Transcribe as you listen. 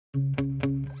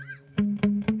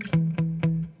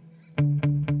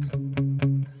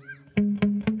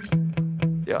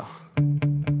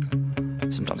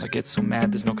Sometimes I get so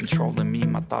mad, there's no controlling me.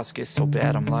 My thoughts get so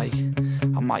bad, I'm like,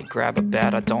 I might grab a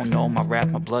bat, I don't know. My wrath,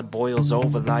 my blood boils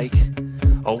over like,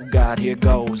 oh God, here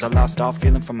goes. I lost all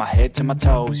feeling from my head to my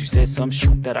toes. You said some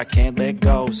shit that I can't let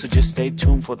go, so just stay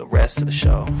tuned for the rest of the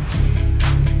show.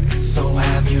 So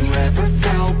have you ever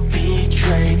felt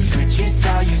betrayed? Switches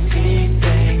how you see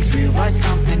things, realize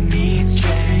something needs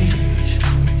change.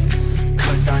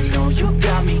 Cause I know you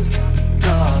got me f***ed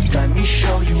up, let me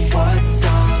show you what's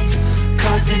up.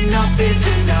 Cause enough is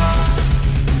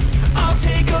enough. I'll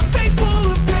take a face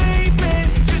full of pavement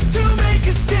just to make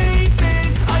a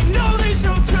statement. I know there's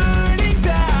no turning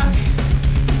back.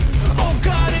 Oh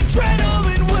God,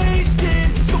 adrenaline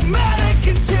wasted, so mad I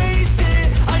can taste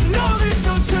it. I know there's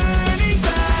no turning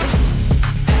back.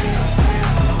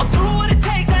 I'll do what it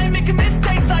takes, I ain't making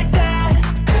mistakes like that.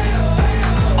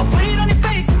 I'll bleed on your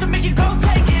face to make you go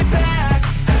take it back.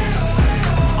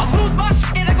 I'll lose my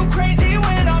shit and I go crazy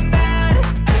when I'm mad.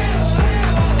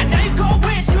 And now you go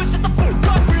wish you would shut the fuck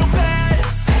up real bad.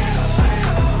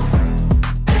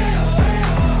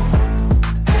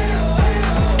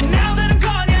 And now that I'm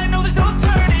gone, yeah, I know there's no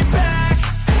turning back.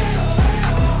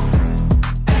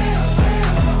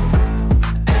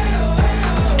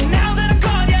 And now that I'm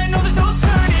gone, yeah, I know there's no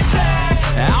turning back.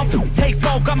 I'll take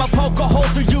smoke, I'ma poke a hole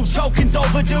through you, choking's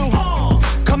overdue.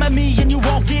 Come at me and you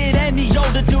won't get any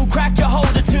older, dude. Crack your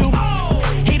holder too.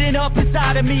 Heating up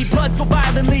inside of me, blood so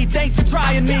violently, thanks for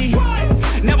trying me.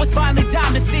 Now it's finally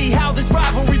time to see how this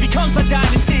rivalry becomes a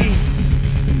dynasty.